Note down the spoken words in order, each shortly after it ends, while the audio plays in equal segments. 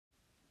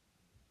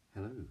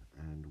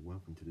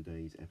welcome to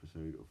today's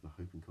episode of the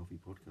Hope and Coffee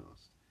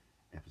podcast,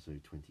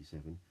 episode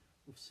 27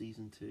 of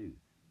season 2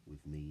 with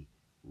me,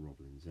 Rob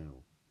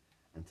Linzell.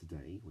 And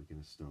today we're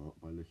going to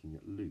start by looking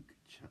at Luke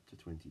chapter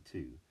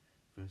 22,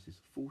 verses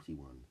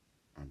 41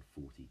 and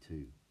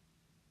 42.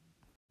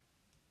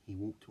 He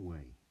walked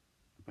away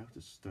about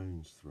a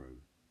stone's throw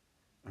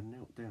and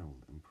knelt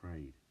down and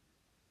prayed,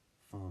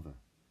 "Father,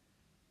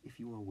 if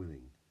you are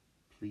willing,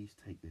 please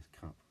take this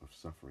cup of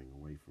suffering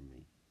away from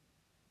me.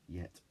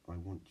 Yet I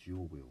want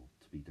your will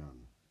to be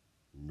done,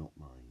 not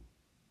mine."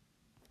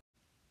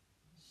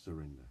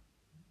 Surrender.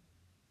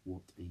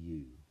 What are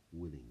you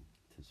willing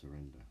to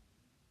surrender?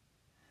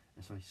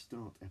 As I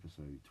start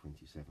episode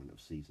 27 of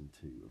season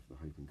 2 of the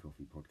Hope and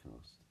Coffee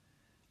podcast,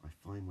 I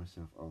find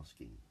myself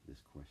asking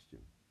this question.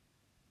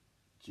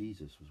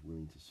 Jesus was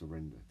willing to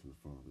surrender to the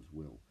Father's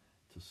will,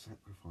 to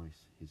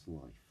sacrifice his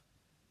life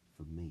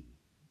for me,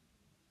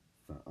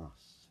 for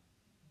us.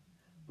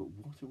 But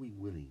what are we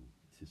willing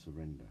to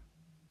surrender?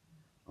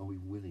 Are we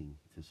willing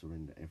to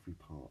surrender every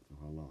part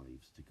of our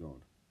lives to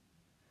God?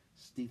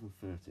 Stephen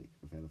Furtick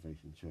of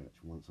Elevation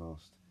Church once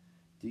asked,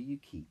 "Do you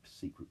keep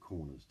secret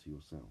corners to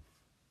yourself?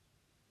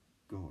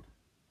 God,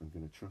 I'm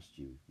going to trust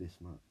you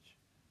this much,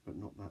 but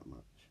not that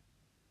much.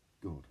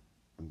 God,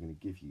 I'm going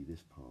to give you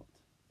this part,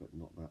 but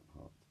not that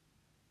part.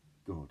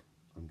 God,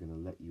 I'm going to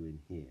let you in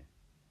here,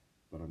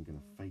 but I'm going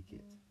to fake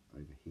it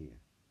over here."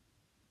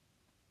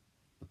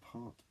 The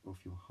part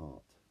of your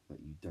heart that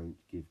you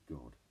don't give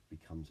God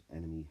becomes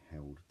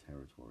enemy-held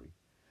territory,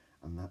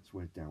 and that's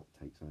where doubt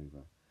takes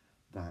over.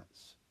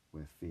 That's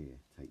where fear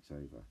takes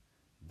over.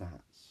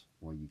 That's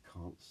why you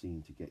can't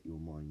seem to get your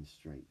mind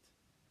straight,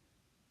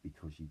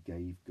 because you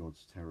gave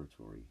God's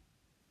territory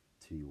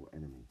to your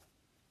enemy.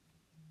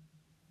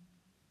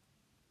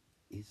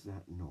 Is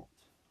that not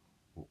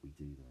what we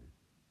do though?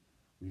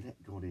 We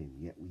let God in,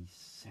 yet we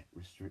set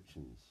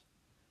restrictions.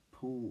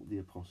 Paul the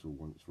Apostle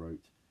once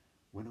wrote,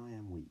 "When I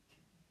am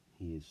weak,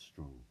 he is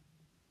strong."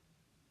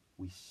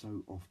 We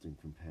so often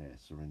compare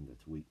surrender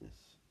to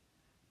weakness,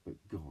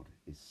 but God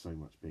is so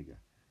much bigger.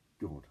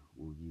 God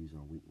will use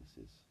our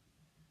weaknesses.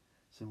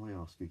 So I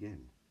ask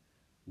again,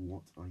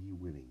 what are you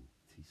willing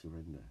to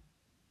surrender?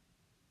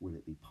 Will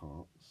it be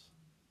parts,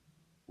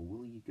 or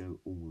will you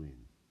go all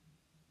in?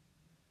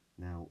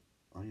 Now,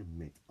 I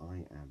admit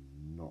I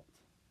am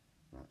not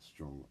that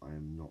strong. I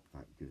am not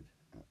that good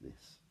at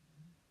this.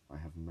 I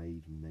have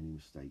made many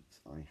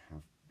mistakes. I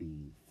have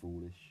been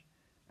foolish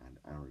and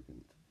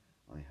arrogant.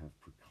 I have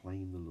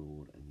proclaimed the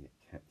Lord and yet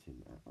kept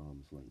him at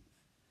arm's length.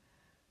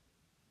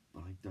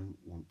 But I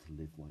don't want to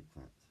live like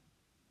that.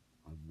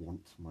 I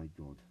want my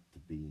God to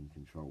be in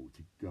control,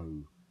 to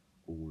go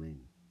all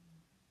in.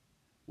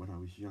 When I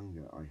was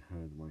younger, I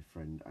heard my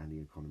friend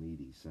Andy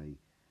Economides say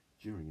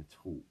during a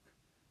talk,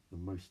 the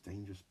most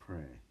dangerous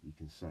prayer you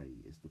can say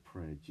is the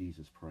prayer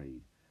Jesus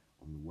prayed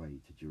on the way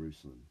to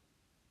Jerusalem.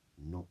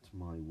 "Not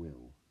my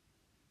will,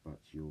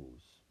 but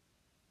yours."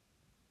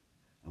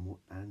 And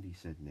what Andy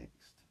said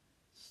next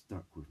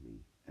stuck with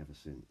me ever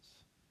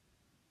since.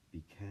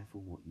 Be careful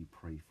what you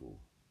pray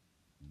for.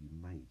 You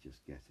may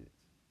just get it.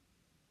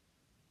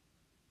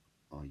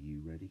 Are you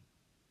ready?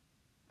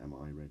 Am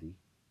I ready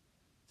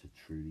to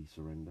truly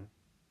surrender?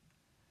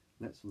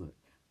 Let's look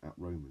at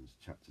Romans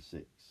chapter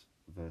 6,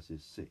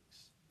 verses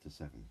 6 to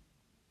 7.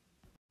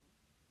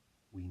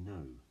 We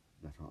know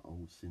that our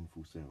old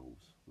sinful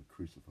selves were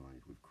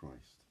crucified with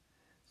Christ,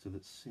 so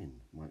that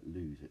sin might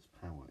lose its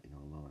power in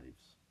our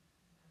lives.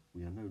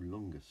 We are no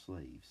longer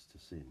slaves to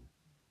sin.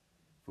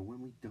 For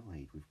when we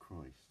died with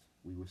Christ,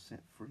 we were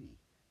set free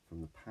from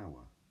the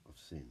power of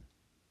sin.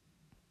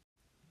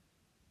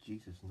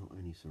 Jesus not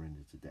only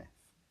surrendered to death,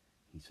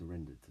 he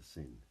surrendered to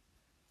sin,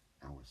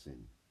 our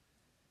sin.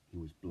 He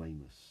was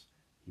blameless,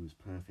 he was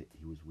perfect,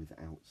 he was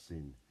without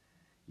sin,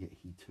 yet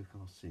he took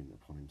our sin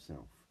upon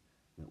himself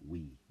that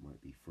we might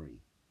be free.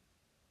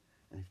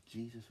 And if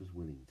Jesus was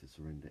willing to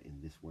surrender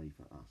in this way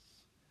for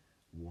us,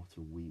 what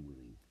are we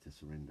willing to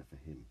surrender for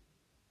him?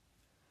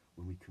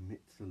 When we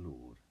commit to the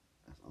Lord,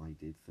 as I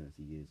did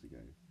 30 years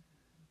ago,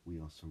 we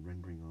are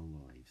surrendering our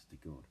lives to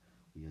God.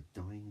 We are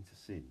dying to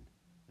sin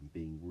and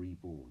being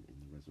reborn in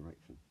the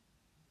resurrection.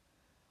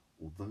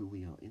 Although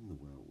we are in the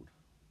world,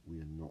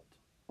 we are not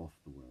of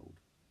the world.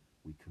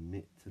 We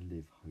commit to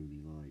live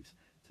holy lives,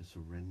 to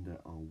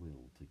surrender our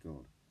will to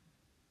God.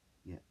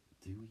 Yet,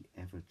 do we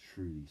ever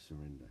truly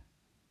surrender?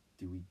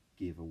 Do we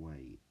give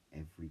away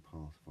every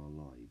part of our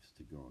lives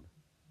to God?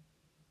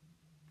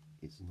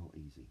 It's not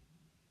easy.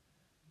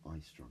 I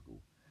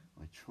struggle.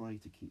 I try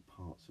to keep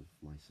parts of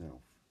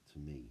myself to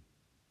me.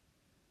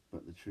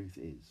 But the truth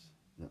is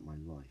that my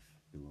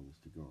life belongs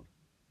to God.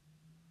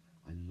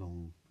 I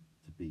long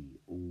to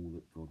be all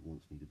that God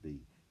wants me to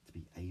be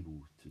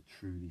able to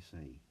truly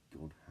say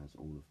God has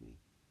all of me.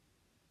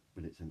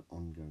 But it's an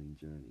ongoing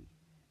journey.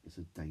 It's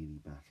a daily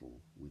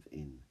battle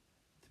within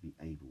to be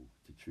able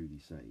to truly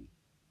say,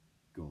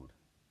 God,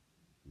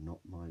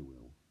 not my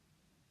will,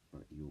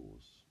 but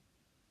yours.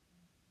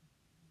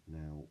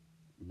 Now,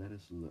 let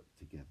us look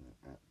together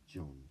at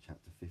John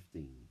chapter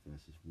 15,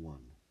 verses 1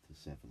 to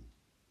 7.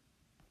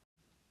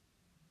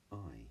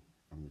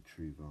 the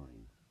true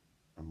vine,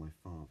 and my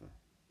Father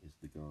is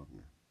the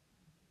gardener.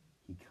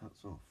 He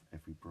cuts off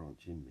every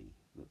branch in me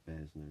that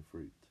bears no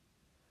fruit,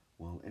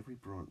 while every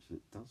branch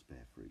that does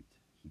bear fruit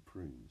he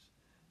prunes,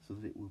 so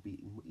that it will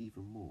be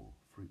even more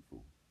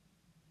fruitful.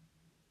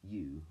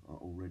 You are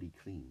already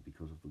clean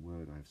because of the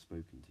word I have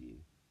spoken to you.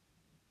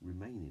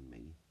 Remain in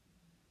me,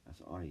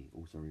 as I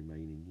also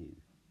remain in you.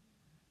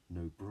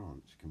 No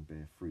branch can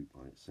bear fruit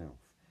by itself.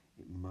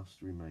 It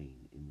must remain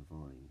in the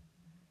vine.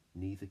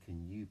 Neither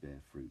can you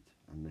bear fruit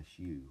unless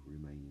you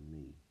remain in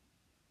me.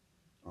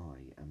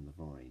 I am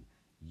the vine,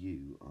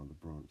 you are the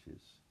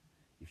branches.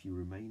 If you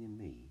remain in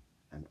me,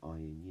 and I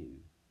in you,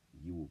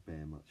 you will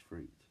bear much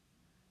fruit.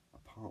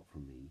 Apart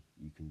from me,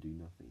 you can do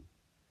nothing.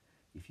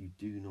 If you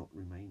do not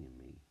remain in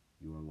me,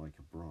 you are like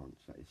a branch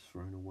that is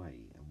thrown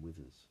away and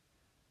withers.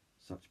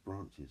 Such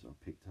branches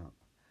are picked up,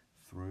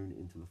 thrown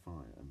into the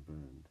fire and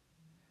burned.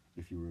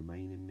 If you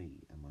remain in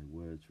me and my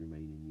words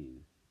remain in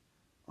you,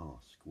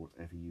 ask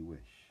whatever you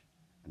wish,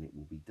 and it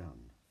will be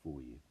done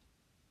for you.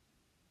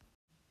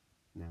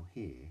 Now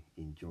here,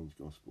 in John's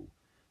Gospel,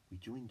 we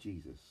join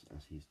Jesus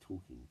as he is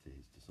talking to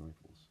his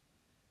disciples.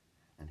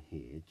 And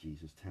here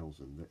Jesus tells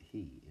them that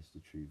he is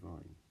the true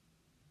vine.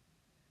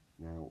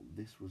 Now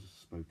this was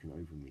spoken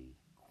over me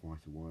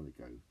quite a while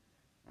ago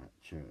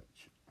at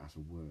church as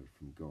a word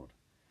from God,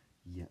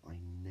 yet I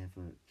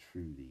never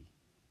truly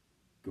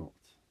got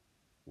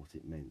what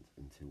it meant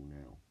until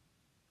now.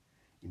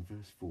 In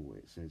verse 4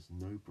 it says,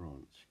 no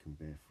branch can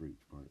bear fruit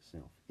by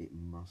itself. It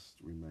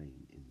must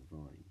remain in the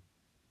vine.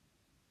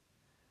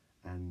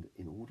 And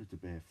in order to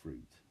bear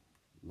fruit,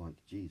 like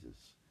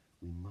Jesus,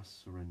 we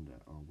must surrender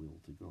our will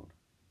to God.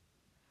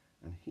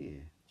 And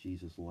here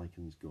Jesus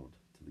likens God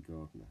to the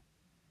gardener.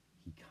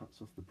 He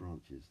cuts off the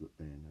branches that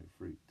bear no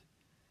fruit,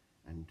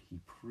 and he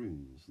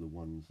prunes the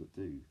ones that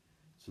do,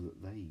 so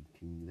that they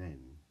can then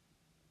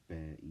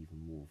bear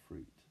even more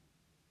fruit.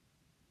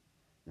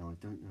 Now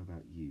I don't know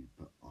about you,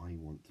 but I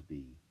want to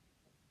be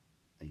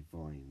a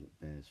vine that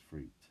bears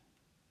fruit.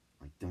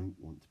 I don't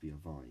want to be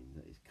a vine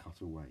that is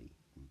cut away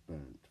and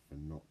burnt for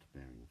not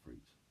bearing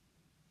fruit.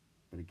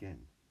 But again,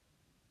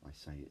 I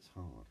say it's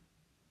hard.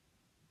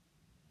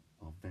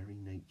 Our very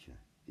nature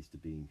is to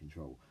be in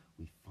control.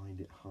 We find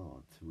it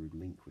hard to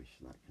relinquish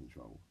that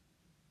control.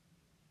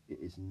 It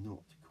is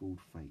not called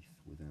faith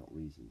without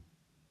reason.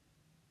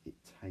 It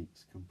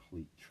takes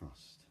complete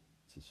trust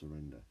to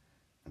surrender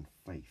and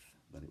faith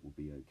that it will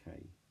be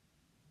okay.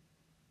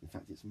 In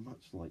fact, it's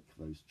much like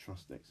those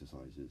trust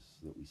exercises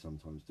that we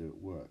sometimes do at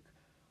work,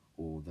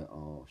 or that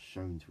are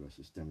shown to us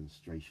as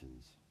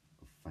demonstrations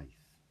of faith.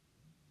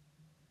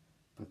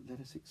 But let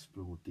us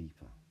explore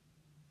deeper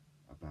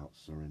about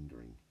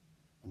surrendering,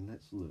 and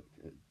let's look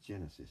at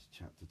Genesis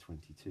chapter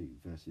 22,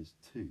 verses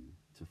 2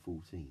 to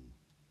 14.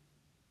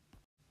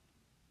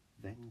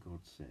 Then God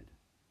said,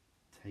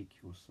 take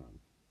your son,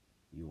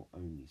 your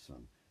only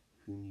son,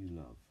 whom you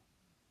love,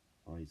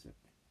 Isaac,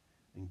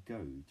 and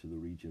go to the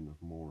region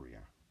of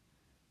Moriah.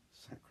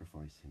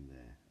 Sacrifice him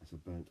there as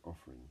a burnt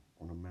offering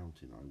on a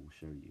mountain I will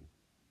show you.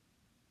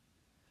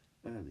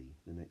 Early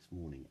the next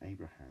morning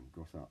Abraham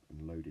got up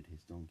and loaded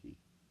his donkey.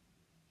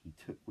 He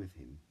took with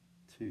him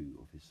 2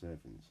 of his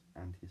servants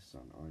and his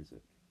son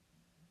Isaac.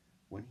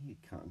 When he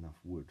had cut enough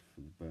wood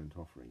for the burnt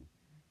offering,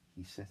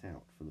 he set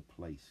out for the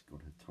place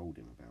God had told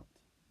him about.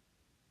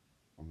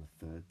 On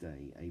the 3rd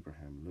day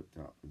Abraham looked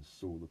up and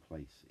saw the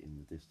place in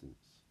the distance.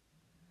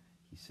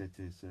 He said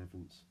to his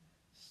servants,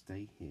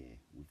 stay here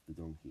with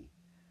the donkey,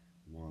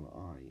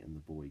 while I and the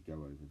boy go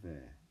over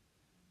there.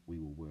 We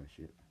will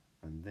worship,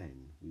 and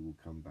then we will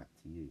come back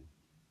to you.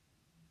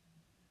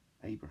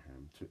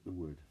 Abraham took the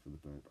wood for the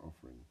burnt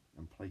offering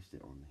and placed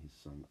it on his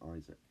son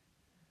Isaac,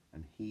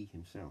 and he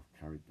himself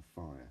carried the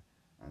fire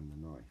and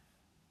the knife.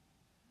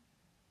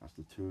 As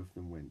the 2 of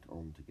them went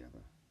on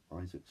together,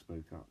 Isaac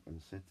spoke up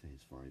and said to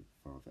his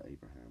father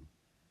Abraham,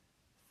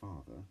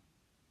 Father?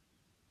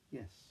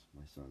 Yes,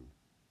 my son,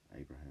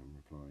 Abraham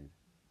replied.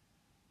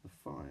 The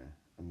fire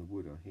and the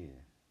wood are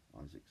here,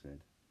 Isaac said,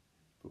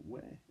 but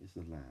where is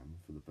the lamb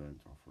for the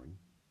burnt offering?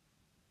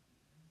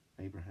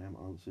 Abraham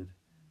answered,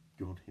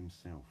 God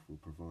himself will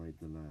provide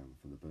the lamb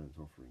for the burnt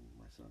offering,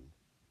 my son.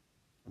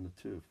 And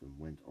the 2 of them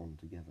went on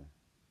together.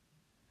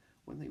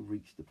 When they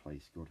reached the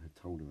place God had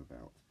told him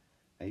about,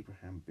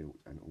 Abraham built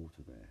an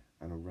altar there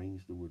and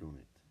arranged the wood on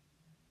it.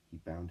 He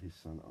bound his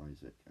son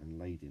Isaac and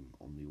laid him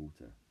on the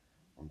altar,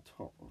 on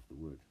top of the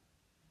wood.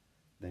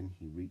 Then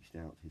he reached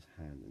out his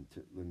hand and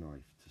took the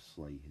knife to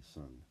slay his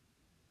son.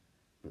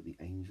 But the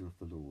angel of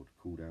the Lord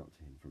called out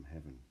to him from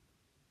heaven,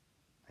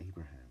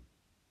 Abraham,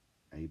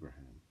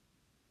 Abraham.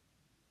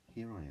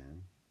 Here I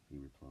am, he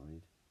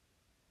replied.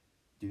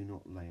 Do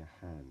not lay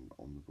a hand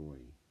on the boy,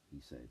 he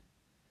said.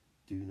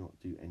 Do not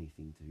do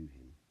anything to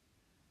him.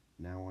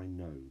 Now I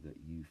know that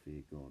you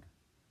fear God,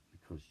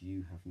 because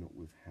you have not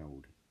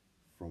withheld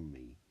from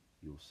me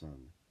your son,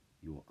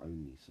 your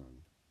only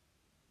son.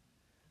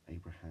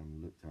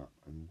 Abraham looked up,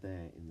 and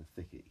there in the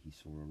thicket he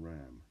saw a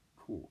ram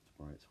caught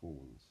by its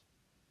horns.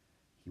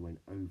 He went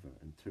over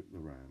and took the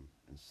ram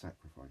and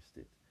sacrificed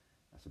it,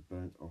 as a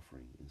burnt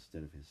offering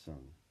instead of his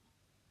son.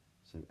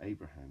 So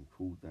Abraham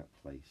called that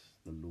place,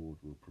 the Lord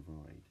will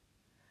provide.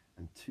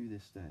 And to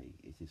this day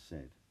it is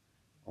said,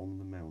 on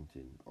the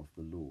mountain of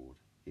the Lord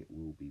it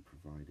will be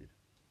provided.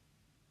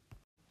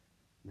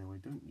 Now, I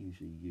don't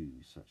usually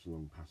use such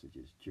long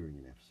passages during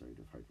an episode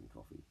of Hope and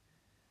Coffee,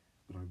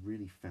 but I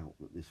really felt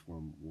that this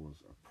one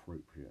was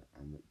appropriate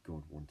and that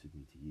God wanted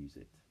me to use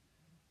it.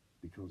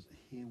 Because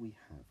here we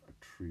have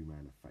a true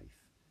man of faith,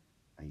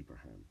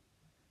 Abraham,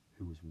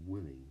 who was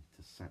willing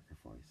to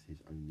sacrifice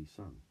his only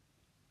son,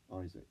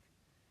 Isaac.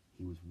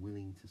 He was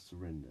willing to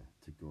surrender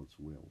to God's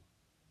will.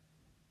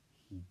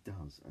 He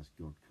does as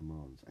God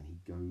commands, and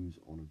he goes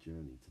on a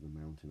journey to the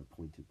mountain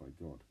appointed by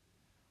God,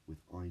 with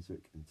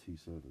Isaac and 2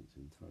 servants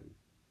in tow.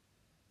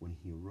 When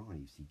he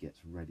arrives, he gets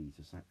ready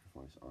to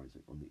sacrifice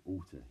Isaac on the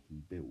altar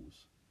he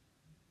builds.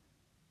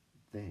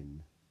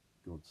 Then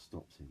God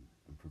stops him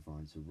and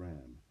provides a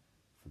ram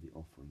for the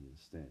offering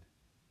instead.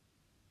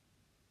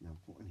 Now,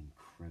 what an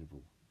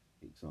incredible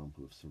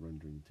example of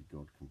surrendering to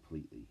God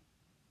completely,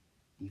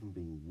 even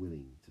being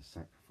willing to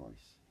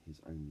sacrifice his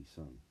only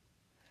son.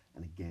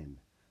 And again,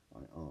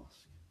 I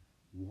ask,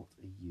 what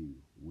are you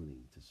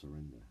willing to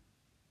surrender?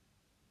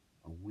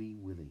 Are we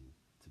willing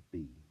to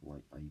be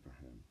like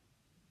Abraham?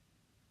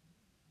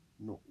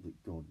 Not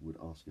that God would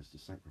ask us to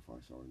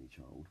sacrifice our only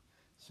child.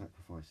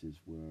 Sacrifices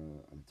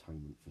were an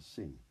atonement for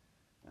sin,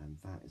 and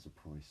that is a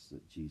price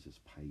that Jesus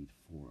paid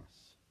for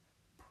us.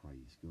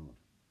 Praise God.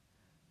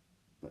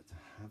 But to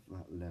have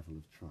that level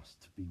of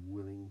trust, to be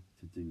willing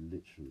to do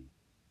literally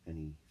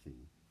anything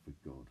for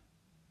God,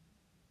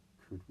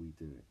 could we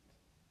do it?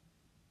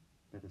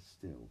 Better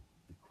still,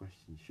 the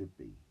question should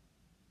be,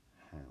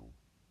 how?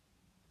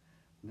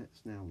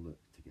 Let's now look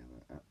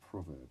together at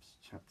Proverbs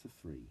chapter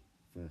 3,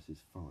 verses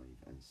 5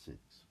 and 6.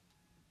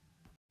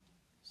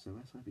 So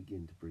as I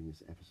begin to bring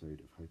this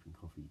episode of Hope and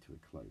Coffee to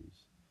a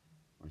close,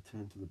 I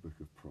turn to the book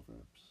of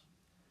Proverbs,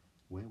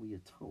 where we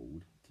are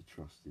told to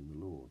trust in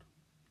the Lord.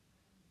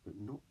 But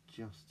not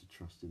just to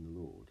trust in the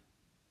Lord,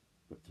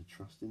 but to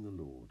trust in the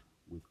Lord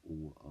with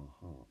all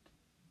our heart.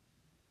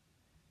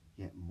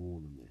 Yet more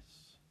than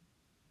this,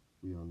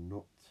 we are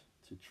not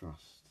to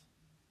trust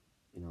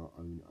in our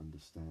own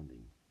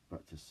understanding,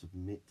 but to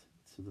submit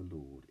to the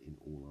Lord in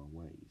all our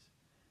ways,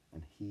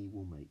 and he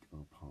will make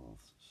our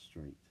paths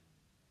straight.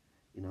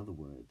 In other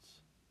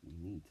words, we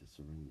need to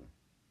surrender.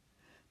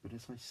 But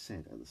as I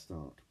said at the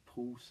start,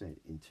 Paul said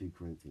in 2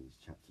 Corinthians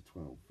chapter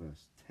 12,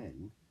 verse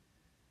 10,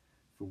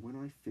 for when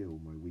I feel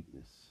my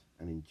weakness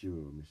and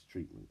endure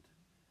mistreatment,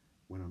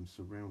 when I'm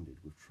surrounded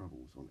with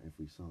troubles on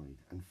every side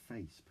and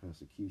face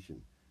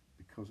persecution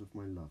because of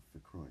my love for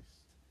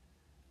Christ,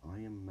 I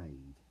am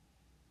made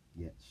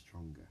yet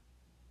stronger.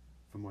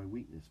 For my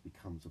weakness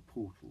becomes a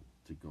portal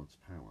to God's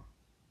power.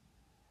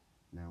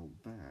 Now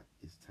that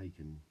is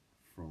taken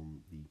from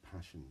the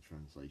Passion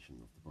translation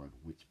of the Bible,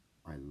 which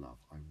I love.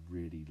 I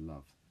really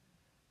love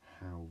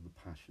how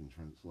the Passion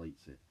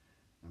translates it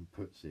and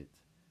puts it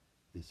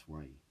this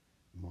way.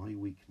 My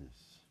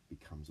weakness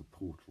becomes a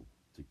portal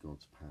to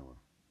God's power.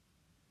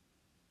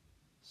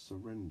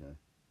 Surrender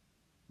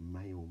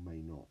may or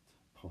may not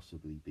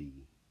possibly be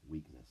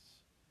weakness.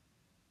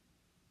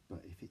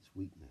 But if it's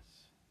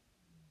weakness,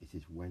 it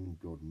is when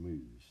God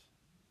moves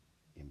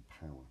in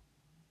power.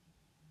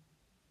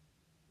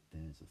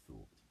 There's a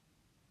thought.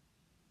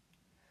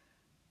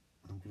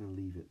 I'm going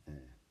to leave it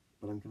there,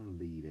 but I'm going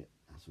to leave it,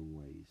 as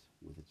always,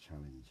 with a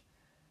challenge.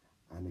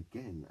 And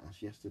again,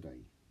 as yesterday,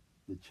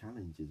 the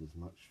challenge is as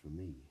much for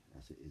me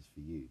as it is for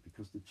you,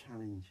 because the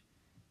challenge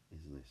is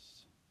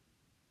this: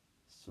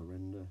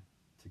 surrender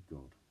to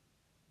God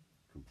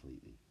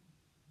completely.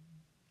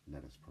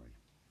 Let us pray.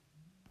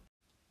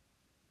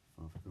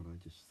 Father God, I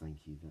just thank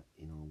you that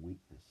in our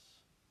weakness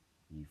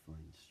you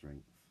find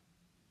strength.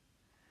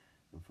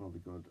 And Father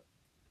God,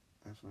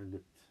 as I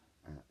looked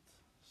at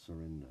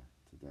surrender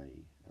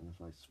today, and as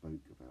I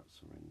spoke about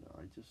surrender,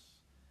 I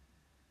just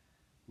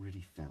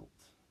really felt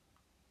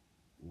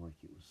like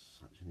it was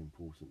such an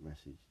important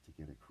message to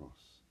get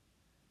across.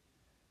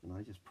 And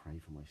I just pray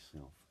for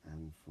myself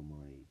and for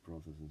my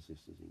brothers and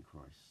sisters in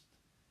Christ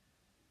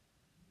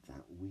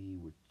that we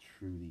would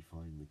truly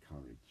find the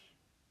courage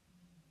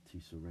to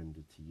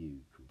surrender to you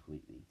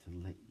completely, to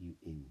let you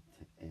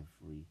into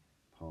every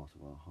part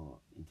of our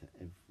heart, into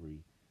every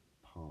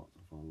part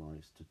of our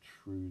lives, to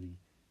truly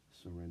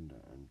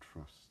surrender and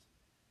trust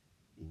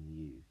in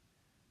you.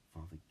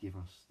 Father, give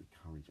us the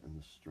courage and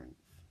the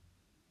strength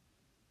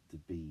to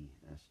be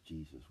as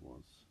Jesus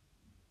was.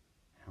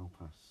 Help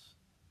us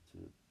to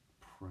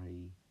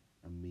pray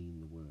and mean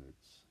the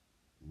words,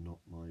 not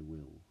my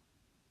will,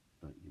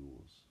 but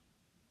yours.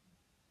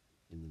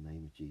 In the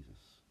name of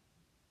Jesus.